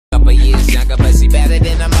couple years younger, but she better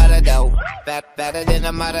than a mother though. Better than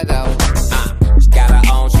a mother though. She got her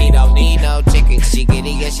own, she don't need no ticket. She get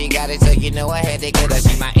it, yeah, she got it, so you know I had to get her.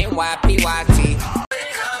 She my NYPYT.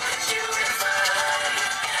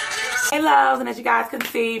 Hey loves, and as you guys can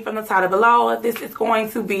see from the title below, this is going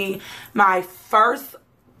to be my first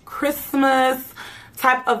Christmas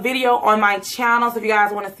type of video on my channel. So if you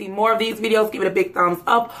guys want to see more of these videos, give it a big thumbs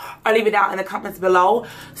up or leave it down in the comments below.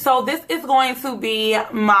 So this is going to be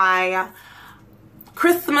my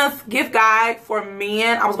Christmas gift guide for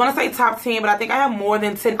men. I was going to say top 10, but I think I have more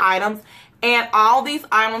than 10 items. And all these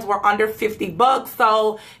items were under 50 bucks.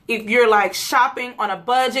 So if you're like shopping on a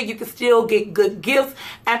budget, you can still get good gifts.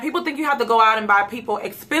 And people think you have to go out and buy people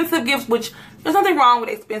expensive gifts, which there's nothing wrong with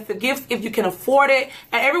expensive gifts if you can afford it.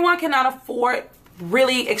 And everyone cannot afford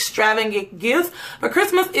really extravagant gifts. But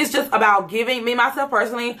Christmas is just about giving. Me, myself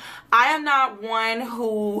personally, I am not one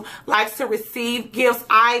who likes to receive gifts.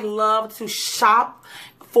 I love to shop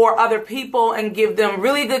for other people and give them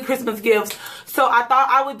really good Christmas gifts. So I thought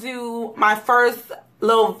I would do my first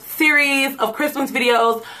little series of Christmas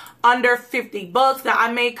videos under 50 bucks. Now I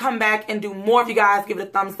may come back and do more if you guys give it a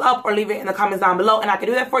thumbs up or leave it in the comments down below, and I can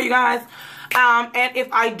do that for you guys. And if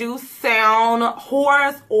I do sound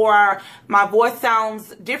hoarse or my voice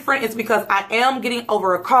sounds different, it's because I am getting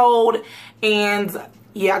over a cold. And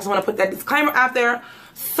yeah, I just want to put that disclaimer out there.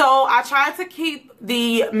 So I try to keep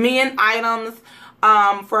the men items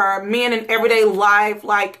for men in everyday life,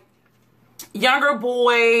 like younger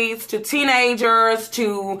boys to teenagers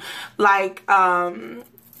to like young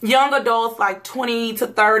adults like 20 to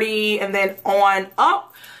 30 and then on up.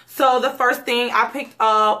 So the first thing I picked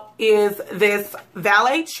up is this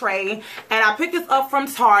valet tray, and I picked this up from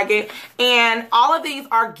Target, and all of these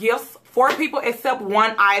are gifts for people except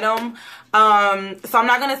one item. So I'm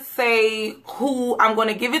not going to say who I'm going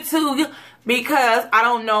to give it to, because I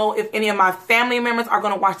don't know if any of my family members are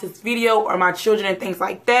going to watch this video, or my children and things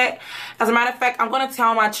like that. As a matter of fact, I'm going to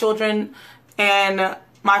tell my children and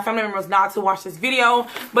my family members not to watch this video,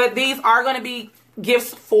 but these are going to be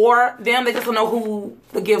gifts for them. They just don't know who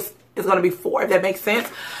the gifts is going to be for, if that makes sense.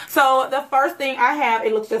 So the first thing I have,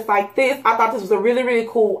 it looks just like this. I thought this was a really, really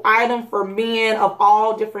cool item for men of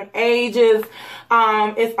all different ages.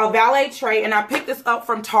 It's a valet tray, and I picked this up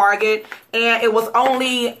from Target, and it was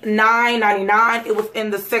only $9.99. It was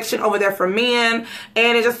in the section over there for men,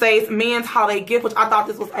 and it just says men's holiday gift, which I thought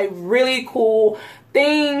this was a really cool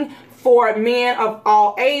thing for men of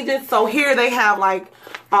all ages. So here they have like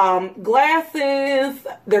glasses,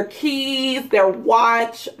 their keys, their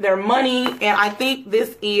watch, their money, and I think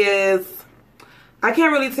this is, I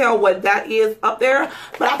can't really tell what that is up there,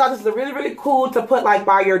 but I thought this was really, really cool to put like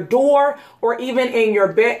by your door or even in your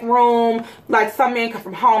bedroom. Like some men come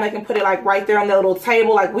from home, they can put it like right there on the little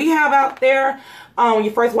table like we have out there when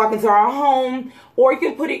you first walk into our home, or you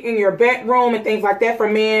can put it in your bedroom and things like that for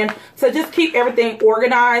men. So just keep everything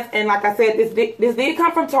organized. And like I said, this did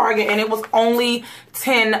come from Target, and it was only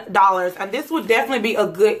 $10, and this would definitely be a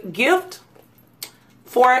good gift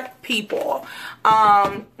for people.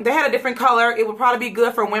 They had a different color. It would probably be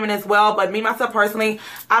good for women as well, but me, myself personally,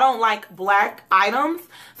 I don't like black items.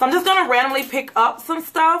 So I'm just going to randomly pick up some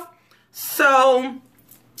stuff. So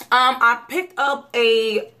I picked up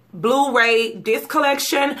a Blu-ray disc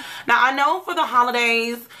collection. Now I know for the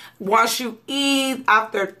holidays, once you eat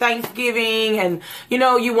after Thanksgiving and you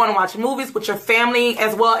know you want to watch movies with your family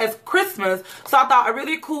as well as Christmas, so I thought a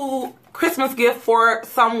really cool Christmas gift for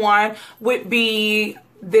someone would be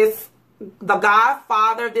this, The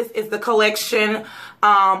Godfather. This is the collection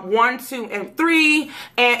 1, 2, and 3,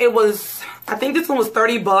 and it was, I think this one was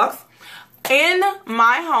 30 bucks. In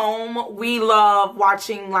my home, we love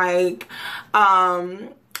watching like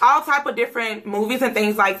all type of different movies and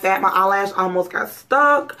things like that. My eyelash almost got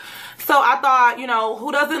stuck. So I thought, you know,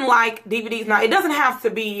 who doesn't like DVDs? Now, it doesn't have to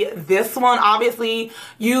be this one. Obviously,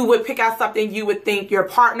 you would pick out something you would think your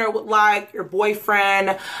partner would like, your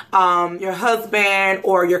boyfriend, your husband,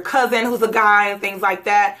 or your cousin who's a guy and things like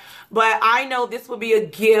that. But I know this would be a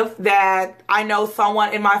gift that I know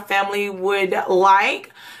someone in my family would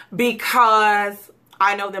like, because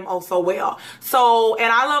I know them oh so well. So,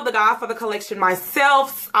 and I love the Godfather collection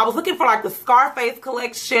myself. I was looking for like the Scarface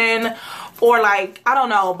collection or like, I don't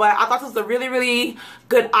know, but I thought this was a really, really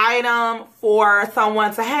good item for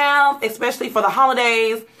someone to have, especially for the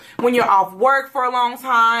holidays when you're off work for a long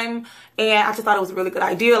time. And I just thought it was a really good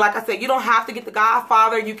idea. Like I said, you don't have to get the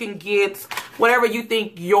Godfather. You can get whatever you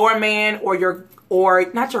think your man or your,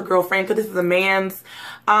 or not your girlfriend, because this is a man's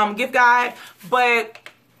gift guide. But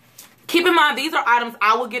keep in mind, these are items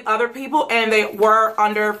I would get other people, and they were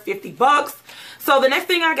under 50 bucks. So the next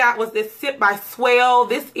thing I got was this Sip by Swell.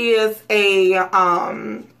 This is a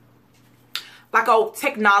like a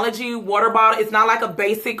technology water bottle. It's not like a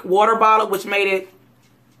basic water bottle, which made it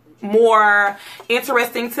more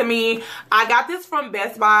interesting to me. I got this from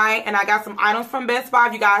Best Buy, and I got some items from Best Buy.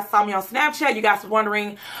 If you guys saw me on Snapchat, you guys were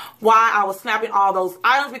wondering why I was snapping all those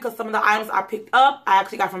items, because some of the items I picked up I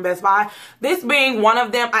actually got from Best Buy. This being one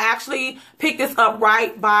of them. I actually picked this up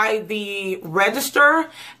right by the register,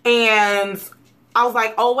 and I was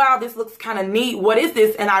like, oh wow, this looks kind of neat. What is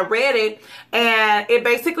this? And I read it, and it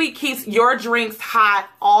basically keeps your drinks hot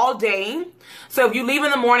all day. So if you leave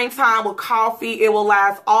in the morning time with coffee, it will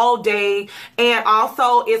last all day. And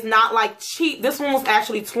also, it's not like cheap. This one was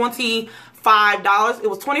actually $25. It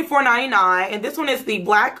was $24.99. And this one is the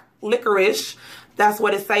black licorice. That's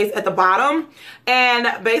what it says at the bottom.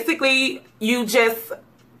 And basically, you just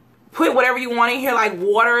put whatever you want in here, like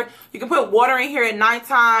water. You can put water in here at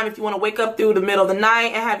nighttime if you want to wake up through the middle of the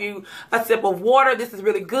night and have you a sip of water. This is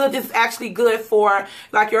really good. This is actually good for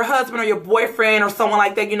like your husband or your boyfriend or someone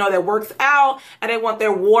like that, you know, that works out and they want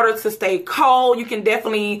their water to stay cold. You can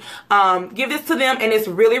definitely give this to them, and it's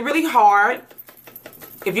really, really hard.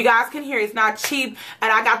 If you guys can hear, it's not cheap.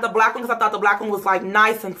 And I got the black one because I thought the black one was like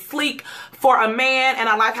nice and sleek for a man. And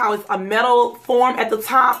I like how it's a metal form at the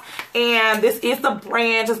top. And this is the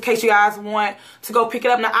brand, just in case you guys want to go pick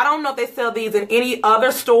it up. Now, I don't know if they sell these in any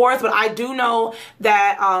other stores, but I do know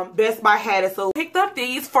that Best Buy had it. So I picked up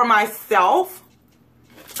these for myself.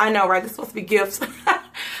 I know, right? This is supposed to be gifts.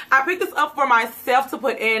 I picked this up for myself to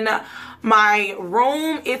put in my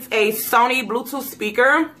room. It's a Sony Bluetooth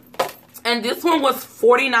speaker. And this one was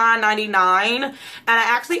 $49.99. And I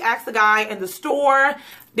actually asked the guy in the store,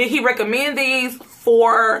 did he recommend these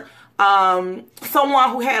for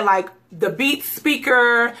someone who had like the Beats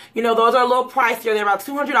speaker? You know, those are a little pricier. They're about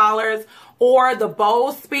 $200. Or the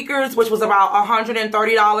Bose speakers, which was about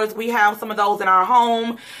 $130. We have some of those in our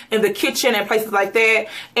home, in the kitchen, and places like that.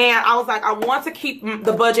 And I was like, I want to keep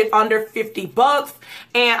the budget under 50 bucks.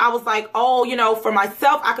 And I was like, oh, you know, for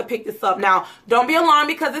myself, I could pick this up. Now, don't be alarmed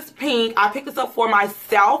because it's pink. I picked this up for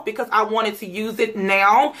myself because I wanted to use it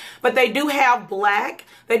now. But they do have black,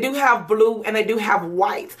 they do have blue, and they do have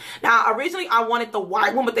white. Now, originally, I wanted the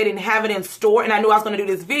white one, but they didn't have it in store. And I knew I was going to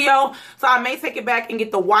do this video. So I may take it back and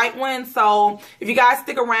get the white one. So if you guys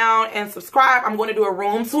stick around and subscribe, I'm going to do a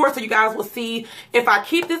room tour so you guys will see if I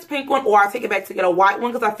keep this pink one or I take it back to get a white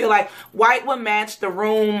one, because I feel like white would match the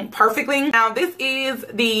room perfectly. Now, this is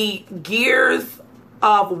the Gears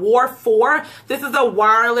of War 4. This is a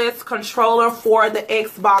wireless controller for the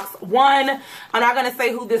Xbox One. I'm not going to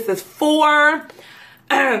say who this is for,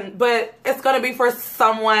 but it's going to be for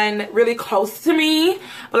someone really close to me.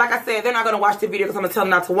 But like I said, they're not going to watch the video because I'm going to tell them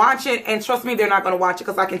not to watch it. And trust me, they're not going to watch it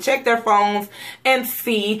because I can check their phones and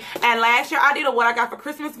see. And last year, I did a what I got for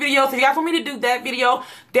Christmas video. So if you guys want me to do that video,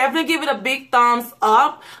 definitely give it a big thumbs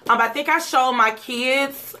up. I think I showed my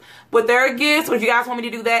kids with their gifts. But if you guys want me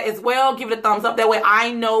to do that as well, give it a thumbs up. That way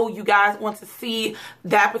I know you guys want to see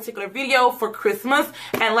that particular video for Christmas.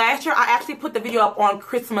 And last year I actually put the video up on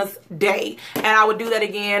Christmas Day, and I would do that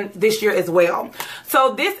again this year as well.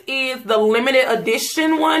 So this is the limited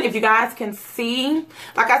edition one. If you guys can see,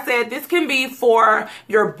 like I said, this can be for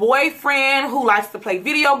your boyfriend who likes to play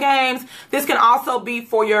video games. This can also be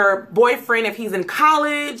for your boyfriend if he's in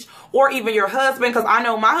college, or even your husband, because I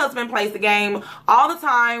know my husband plays the game all the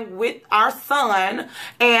time with our son.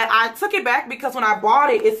 And I took it back because when I bought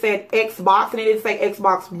it, it said Xbox and it didn't say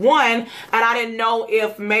Xbox One, and I didn't know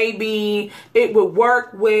if maybe it would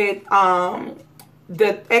work with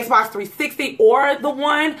the Xbox 360 or the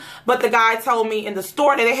One. But the guy told me in the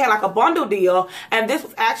store that they had like a bundle deal, and this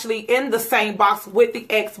was actually in the same box with the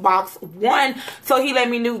Xbox One. So he let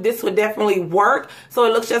me know this would definitely work. So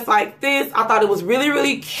it looks just like this. I thought it was really,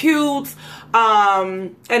 really cute.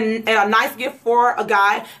 And a nice gift for a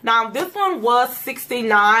guy. Now this one was $69.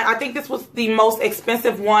 I think this was the most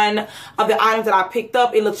expensive one of the items that I picked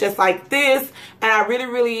up. It looks just like this, and I really,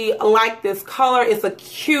 really like this color. It's a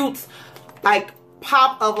cute like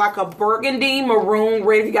pop of like a burgundy maroon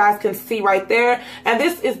red, if you guys can see right there. And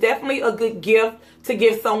this is definitely a good gift to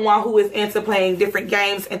give someone who is into playing different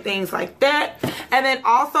games and things like that. And then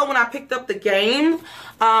also when I picked up the game,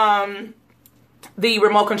 the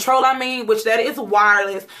remote control, which that is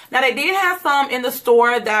wireless. Now they did have some in the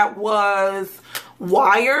store that was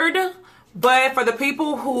wired, but for the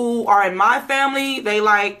people who are in my family, they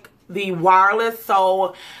like the wireless.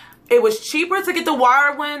 So it was cheaper to get the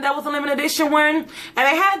wired one. That was a limited edition one. And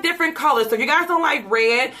they had different colors. So if you guys don't like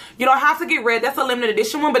red, you don't have to get red. That's a limited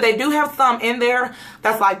edition one. But they do have some in there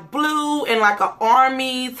that's like blue and like an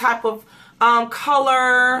army type of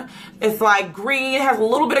color. It's like green. It has a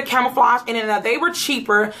little bit of camouflage in it. Now, they were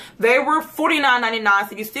cheaper. They were $49.99.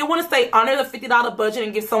 So if you still want to stay under the $50 budget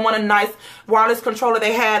and give someone a nice wireless controller,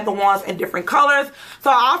 they had the ones in different colors. So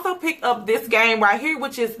I also picked up this game right here,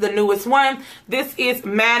 which is the newest one. This is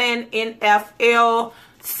Madden NFL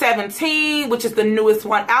 17, which is the newest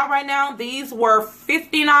one out right now. These were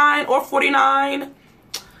 $59 or $49.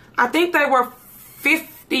 I think they were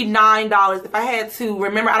 $59 if I had to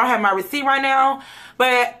remember. I don't have my receipt right now,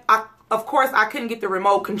 but of course I couldn't get the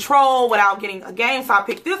remote control without getting a game, so I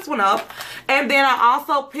picked this one up. And then I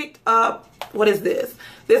also picked up, what is this?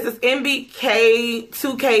 This is NBA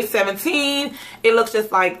 2K17. It looks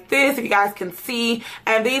just like this, if you guys can see.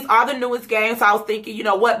 And these are the newest games. So I was thinking, you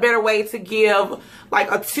know, what better way to give like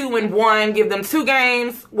a 2-in-1, give them 2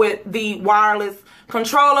 games with the wireless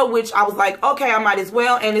controller, which I was like, okay, I might as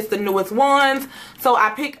well. And it's the newest ones. So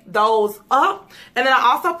I picked those up. And then I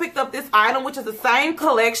also picked up this item, which is the same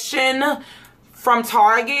collection from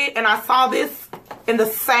Target. And I saw this in the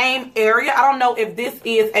same area. I don't know if this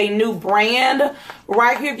is a new brand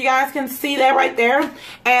right here, if you guys can see that right there.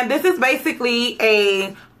 And this is basically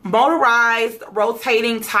a motorized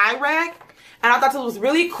rotating tie rack. And I thought this was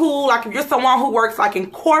really cool. Like if you're someone who works like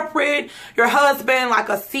in corporate, your husband like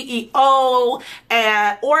a CEO,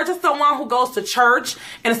 or just someone who goes to church,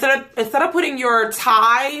 and instead of putting your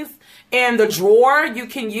ties in the drawer, you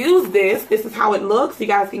can use this. This is how it looks. You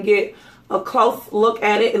guys can get a close look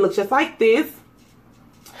at it. It looks just like this.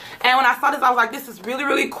 And when I saw this, I was like, this is really,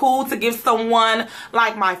 really cool to give someone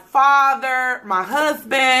like my father, my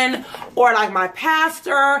husband, or like my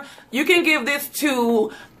pastor. You can give this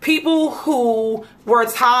to people who wear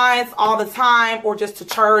ties all the time, or just to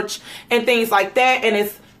church and things like that. And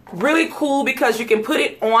it's really cool because you can put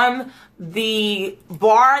it on the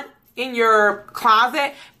bar in your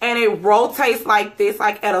closet and it rotates like this,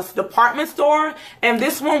 like at a department store. And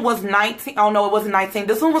this one was 19. Oh no, it wasn't 19.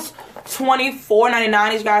 This one was $24.99,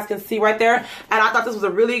 as you guys can see right there. And I thought this was a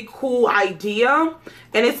really cool idea.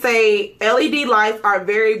 And it's a LED lights are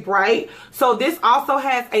very bright. So this also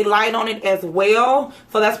has a light on it as well.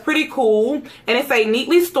 So that's pretty cool. And it's a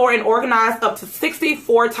neatly stored and organized up to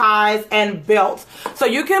 64 ties and belts. So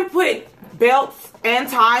you can put belts and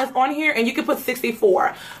ties on here, and you can put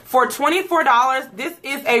 64. For $24, this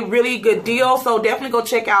is a really good deal. So definitely go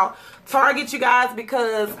check out Target, you guys,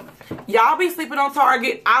 because y'all be sleeping on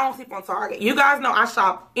Target. I don't sleep on Target. You guys know I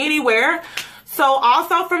shop anywhere. So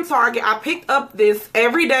also from Target, I picked up this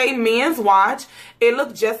everyday men's watch. It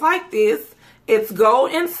looks just like this. It's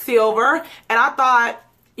gold and silver. And I thought,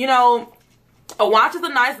 you know, a watch is a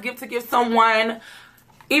nice gift to give someone.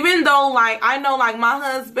 Even though, like, I know, like, my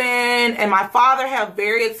husband and my father have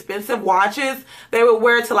very expensive watches. They would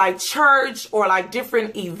wear to, like, church or, like,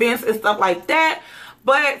 different events and stuff like that.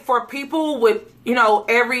 But for people with, you know,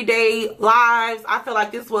 everyday lives, I feel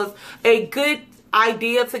like this was a good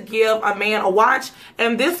idea to give a man a watch.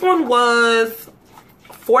 And this one was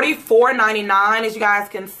 $44.99, as you guys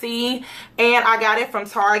can see, and I got it from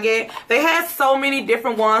Target. They had so many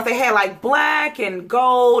different ones. They had like black and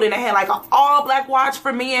gold, and they had like an all black watch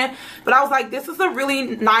for men. But I was like, this is a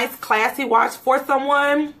really nice classy watch for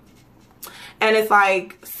someone. And it's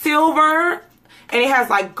like silver, and it has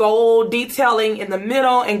like gold detailing in the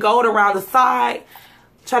middle and gold around the side.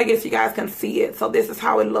 Try to get so you guys can see it. So this is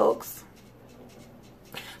how it looks.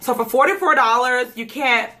 So for $44, you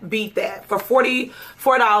can't beat that. For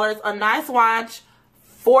 $44, a nice watch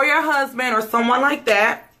for your husband or someone like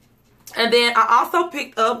that. And then I also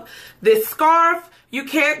picked up this scarf. You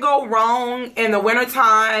can't go wrong in the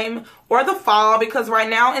wintertime or the fall, because right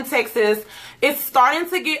now in Texas, it's starting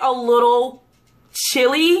to get a little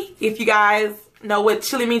chilly. If you guys know what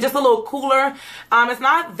chilly means, just a little cooler. It's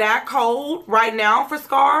not that cold right now for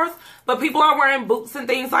scarves, but people are wearing boots and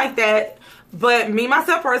things like that. But me,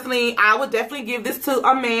 myself, personally, I would definitely give this to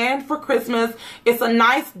a man for Christmas. It's a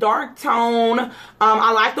nice dark tone.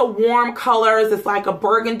 I like the warm colors. It's like a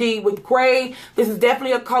burgundy with gray. This is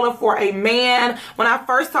definitely a color for a man. When I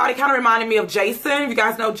first saw it, it kind of reminded me of Jason. You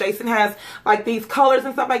guys know Jason has like these colors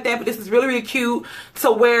and stuff like that. But this is really, really cute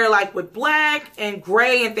to wear like with black and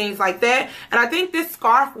gray and things like that. And I think this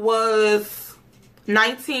scarf was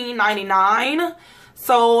 $19.99.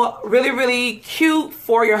 So really, really cute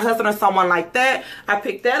for your husband or someone like that. I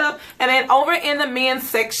picked that up. And then over in the men's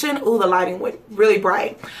section, ooh, the lighting went really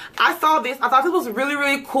bright. I saw this. I thought this was really,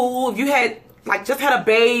 really cool. If you had like just had a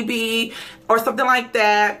baby or something like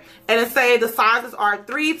that, and it say the sizes are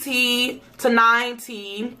 3T to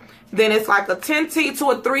 9T. Then it's like a 10C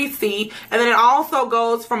to a 3C. And then it also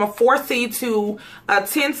goes from a 4C to a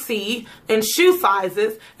 10C in shoe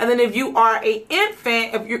sizes. And then if you are an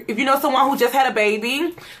infant, if you know someone who just had a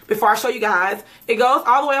baby, before I show you guys, it goes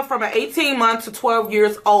all the way up from an 18 months to 12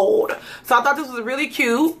 years old. So I thought this was really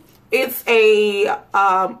cute. It's a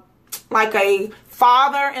like a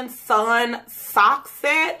father and son sock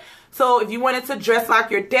set. So if you wanted to dress like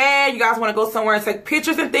your dad, you guys want to go somewhere and take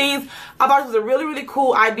pictures and things, I thought it was a really, really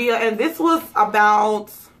cool idea. And this was about,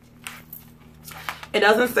 it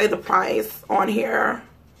doesn't say the price on here.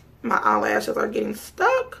 My eyelashes are getting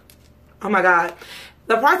stuck. Oh my God.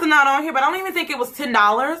 The price is not on here, but I don't even think it was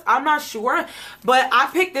 $10. I'm not sure. But I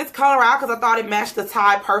picked this color out because I thought it matched the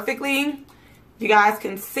tie perfectly. You guys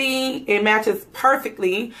can see it matches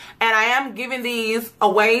perfectly. And I am giving these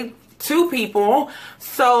away to people.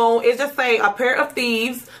 So it just say a pair of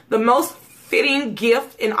thieves, the most fitting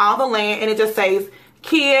gift in all the land. And it just says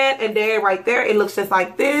kid and dad right there. It looks just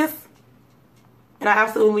like this. And I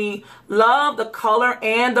absolutely love the color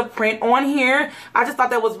and the print on here. I just thought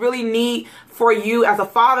that was really neat for you as a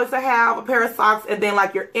father to have a pair of socks, and then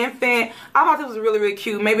like your infant. I thought this was really, really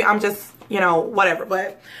cute. Maybe I'm just, you know, whatever.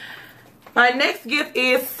 But my next gift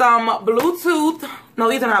is some Bluetooth. No,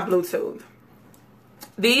 these are not Bluetooth.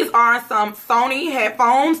 These are some Sony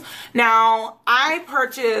headphones. Now, I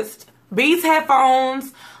purchased Beats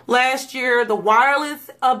headphones last year. The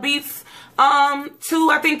wireless Beats 2,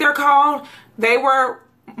 I think they're called. They were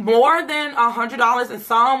more than $100 and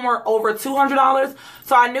some were over $200.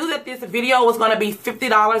 So I knew that this video was going to be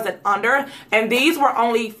 $50 and under. And these were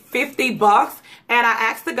only $50 bucks. And I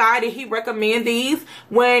asked the guy, did he recommend these?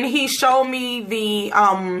 When he showed me the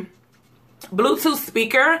Bluetooth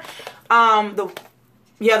speaker, the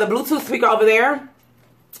Bluetooth speaker over there,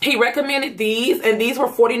 he recommended these, and these were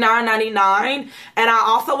 $49.99. And I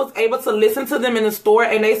also was able to listen to them in the store,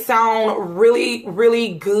 and they sound really,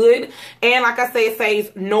 really good. And like I say, it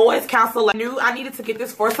says noise cancellation. I knew I needed to get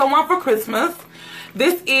this for someone for Christmas.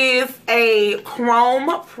 This is a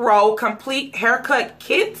Chrome Pro complete haircut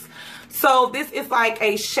kit. So this is like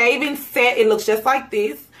a shaving set. It looks just like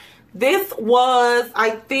this. This was,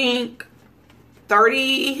 I think,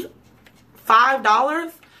 $35.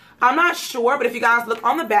 I'm not sure, but if you guys look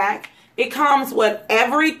on the back, it comes with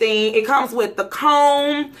everything. It comes with the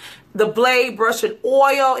comb, the blade brush and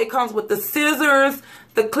oil. It comes with the scissors,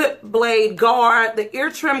 the clip blade guard, the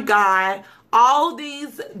ear trim guide, all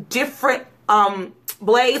these different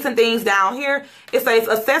blades and things down here. It says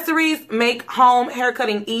accessories make home hair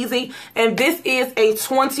cutting easy. And this is a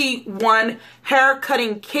 21 hair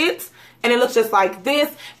cutting kit. And it looks just like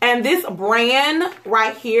this. And this brand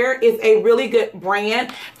right here is a really good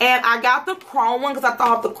brand. And I got the chrome one because I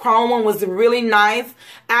thought the chrome one was really nice.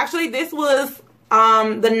 Actually, this was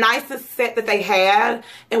the nicest set that they had.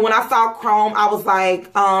 And when I saw chrome, I was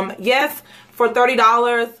like, yes, for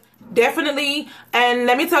 $30. Definitely. And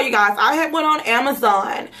let me tell you guys, I had went on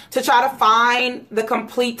Amazon to try to find the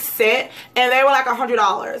complete set. And they were like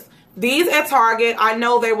 $100. These at Target, I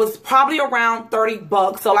know they was probably around 30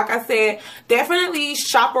 bucks. So like I said, definitely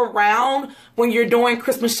shop around when you're doing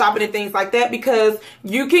Christmas shopping and things like that, because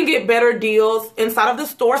you can get better deals inside of the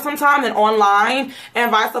store sometimes than online,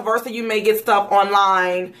 and vice versa. You may get stuff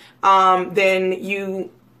online than you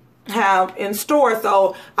have in store.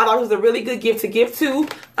 So I thought it was a really good gift to give to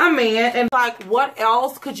a man. And like, what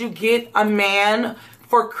else could you get a man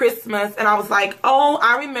for Christmas? And I was like, oh,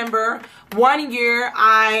 I remember one year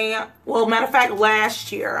matter of fact,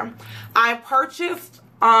 last year, I purchased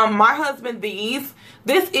my husband these.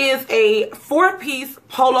 This is a 4-piece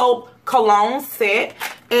polo cologne set,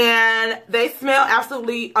 and they smell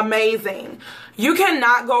absolutely amazing. You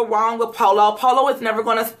cannot go wrong with polo. Polo is never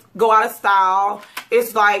going to go out of style.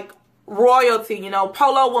 It's like royalty, you know.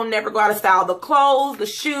 Polo will never go out of style. The clothes, the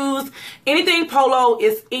shoes, anything polo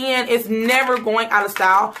is in is never going out of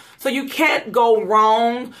style. So you can't go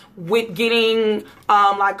wrong with getting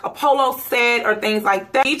like a polo set or things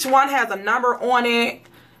like that. Each one has a number on it,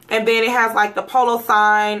 and then it has like the polo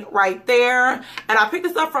sign right there. And I picked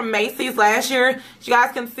this up from Macy's last year. As you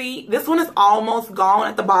guys can see, this one is almost gone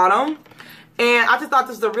at the bottom. And I just thought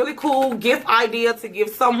this was a really cool gift idea to give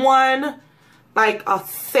someone like a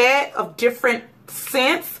set of different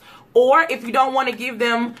scents. Or if you don't want to give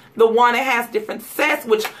them the one that has different sets,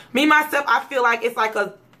 which me myself, I feel like it's like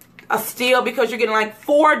a steal, because you're getting like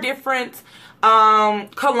 4 different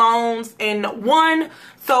colognes in one.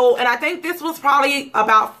 So, and I think this was probably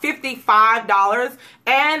about $55.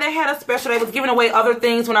 And they had a special. They was giving away other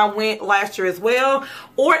things when I went last year as well.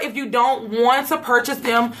 Or if you don't want to purchase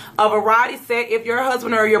them a variety set, if your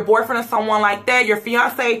husband or your boyfriend or someone like that, your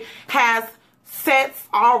fiance, has sets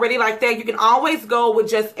already like that. You can always go with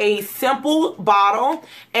just a simple bottle.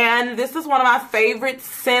 And this is one of my favorite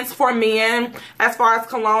scents for men as far as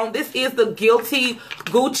cologne. This is the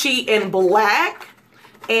Gucci in black.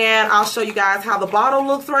 And I'll show you guys how the bottle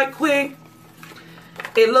looks right quick.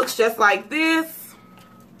 It looks just like this.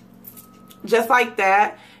 Just like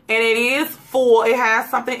that. And it is full. It has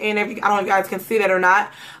something in it. I don't know if you guys can see that or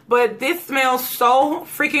not. But this smells so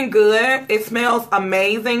freaking good. It smells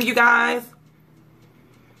amazing, you guys.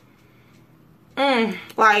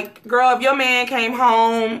 Like, girl, if your man came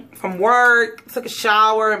home from work, took a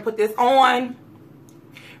shower, and put this on,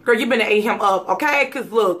 girl, you better ate him up, okay?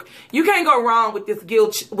 Because look, you can't go wrong with this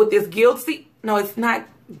guilty. No, it's not.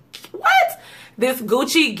 What? This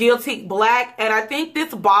Gucci Guilty Black. And I think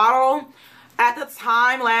this bottle, at the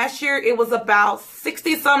time last year, it was about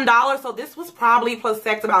 $60-some. So this was probably plus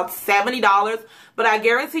tax about $70. But I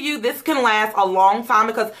guarantee you this can last a long time,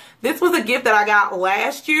 because this was a gift that I got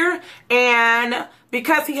last year. And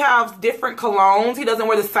because he has different colognes, he doesn't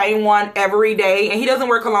wear the same one every day. And he doesn't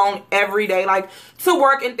wear cologne every day, like to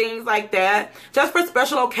work and things like that. Just for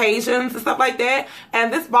special occasions and stuff like that.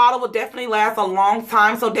 And this bottle will definitely last a long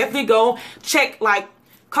time. So definitely go check like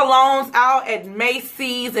colognes out at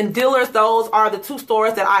Macy's and Dillard's. Those are the two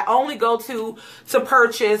stores that I only go to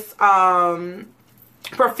purchase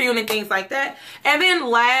perfume and things like that. And then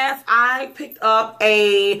last, I picked up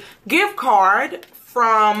a gift card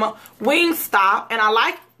from Wingstop, and I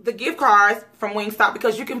like the gift cards from Wingstop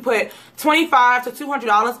because you can put $25 to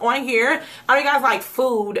 $200 on here. I know you guys like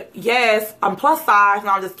food. Yes, I'm plus size.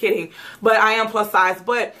 No, I'm just kidding. But I am plus size.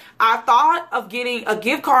 But I thought of getting a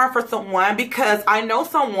gift card for someone because I know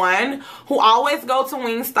someone who always go to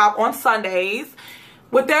Wingstop on Sundays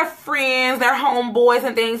with their friends, their homeboys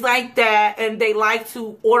and things like that, and they like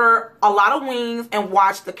to order a lot of wings and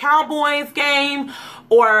watch the Cowboys game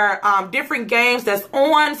or different games that's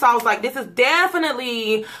on. So I was like, this is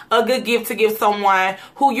definitely a good gift to give someone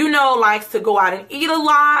who you know likes to go out and eat a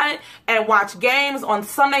lot and watch games on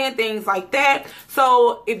Sunday and things like that.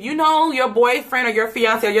 So if you know your boyfriend or your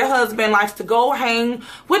fiance or your husband likes to go hang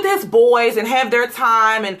with his boys and have their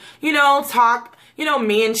time and, you know, talk, you know,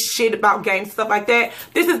 men shit about games, stuff like that,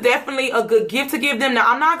 this is definitely a good gift to give them.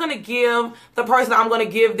 Now, I'm not going to give the person I'm going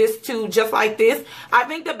to give this to just like this. I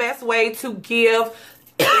think the best way to give,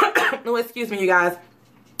 oh, excuse me, you guys.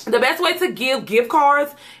 The best way to give gift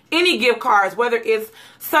cards, any gift cards, whether it's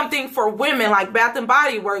something for women like Bath and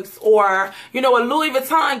Body Works or, you know, a Louis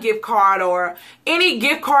Vuitton gift card or any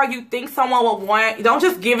gift card you think someone will want, don't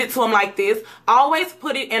just give it to them like this. Always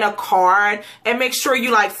put it in a card and make sure you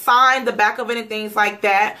like sign the back of it and things like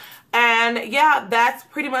that. And yeah, that's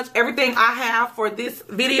pretty much everything I have for this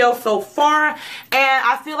video so far. And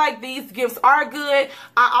I feel like these gifts are good.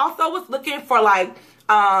 I also was looking for like,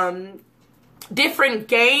 different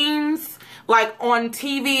games like on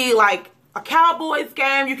TV, like a Cowboys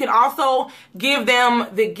game. You can also give them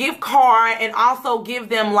the gift card and also give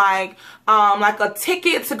them like a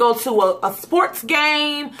ticket to go to a sports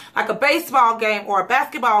game, like a baseball game or a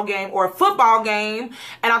basketball game or a football game.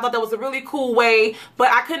 And I thought that was a really cool way, but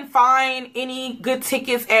I couldn't find any good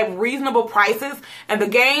tickets at reasonable prices. And the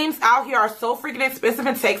games out here are so freaking expensive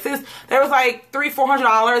in Texas. There was like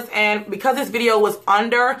 $300-400, and because this video was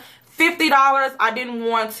under $50, I didn't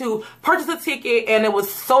want to purchase a ticket, and it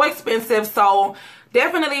was so expensive. So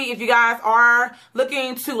definitely, if you guys are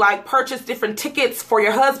looking to like purchase different tickets for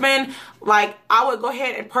your husband, like I would go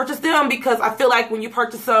ahead and purchase them, because I feel like when you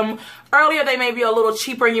purchase them earlier, they may be a little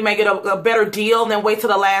cheaper and you may get a better deal than wait till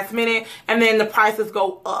the last minute and then the prices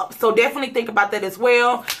go up. So definitely think about that as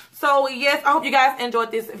well. So yes, I hope you guys enjoyed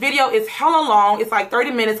this video. It's hella long. It's like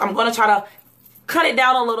 30 minutes. I'm going to try to cut it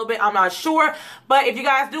down a little bit, I'm not sure. But if you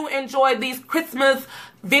guys do enjoy these Christmas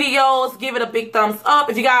videos, give it a big thumbs up.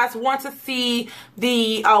 If you guys want to see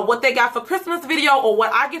the what they got for Christmas video or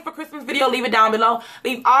what I get for Christmas video, leave it down below.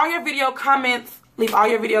 Leave all your video comments. Leave all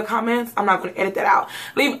your video comments. I'm not going to edit that out.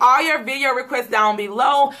 Leave all your video requests down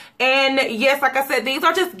below. And yes, like I said, these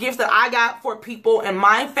are just gifts that I got for people in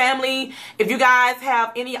my family. If you guys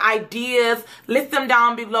have any ideas, list them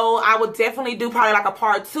down below. I would definitely do probably like a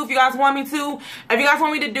part 2 if you guys want me to. If you guys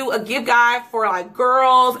want me to do a gift guide for like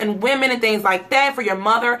girls and women and things like that for your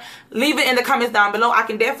mother, leave it in the comments down below. I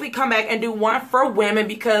can definitely come back and do one for women,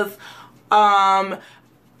 because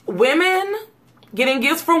women, getting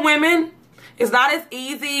gifts for women, it's not as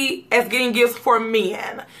easy as getting gifts for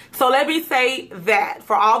men. So let me say that.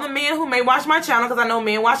 For all the men who may watch my channel, because I know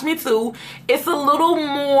men watch me too, it's a little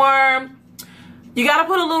more, you got to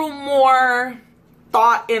put a little more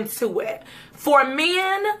thought into it. For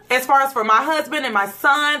men, as far as for my husband and my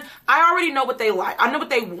son, I already know what they like. I know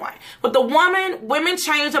what they want. But the women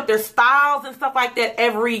change up their styles and stuff like that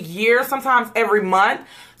every year, sometimes every month.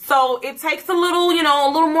 So it takes a little, you know,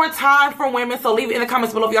 a little more time for women. So leave it in the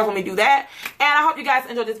comments below if you guys want me to do that. And I hope you guys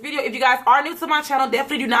enjoyed this video. If you guys are new to my channel,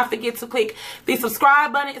 definitely do not forget to click the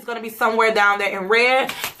subscribe button. It's going to be somewhere down there in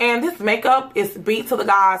red. And this makeup is beat to the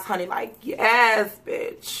gods, honey. Like, yes,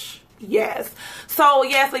 bitch. Yes. So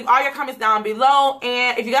yes, leave all your comments down below.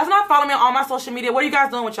 And if you guys are not following me on all my social media, what are you guys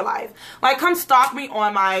doing with your life? Like, come stalk me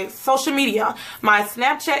on my social media, my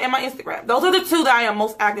Snapchat and my Instagram. Those are the two that I am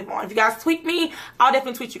most active on. If you guys tweet me, I'll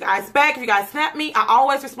definitely tweet you guys back. If you guys snap me, I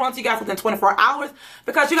always respond to you guys within 24 hours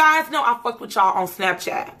because you guys know I fuck with y'all on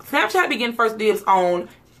Snapchat. Snapchat be getting first dibs on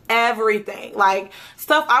everything, like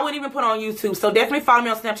stuff I wouldn't even put on YouTube. So definitely follow me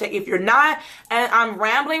on Snapchat if you're not. And I'm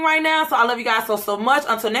rambling right now, so I love you guys so much.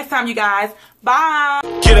 Until next time, you guys, bye.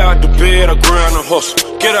 Get out the bed, I grind and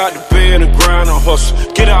hustle. Get out the bed and grind and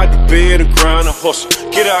hustle. Get out the bed and grind and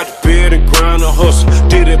hustle. Get out the bed and grind and hustle.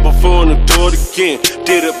 Did it before and do it again.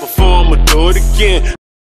 Did it before, I'ma do it again.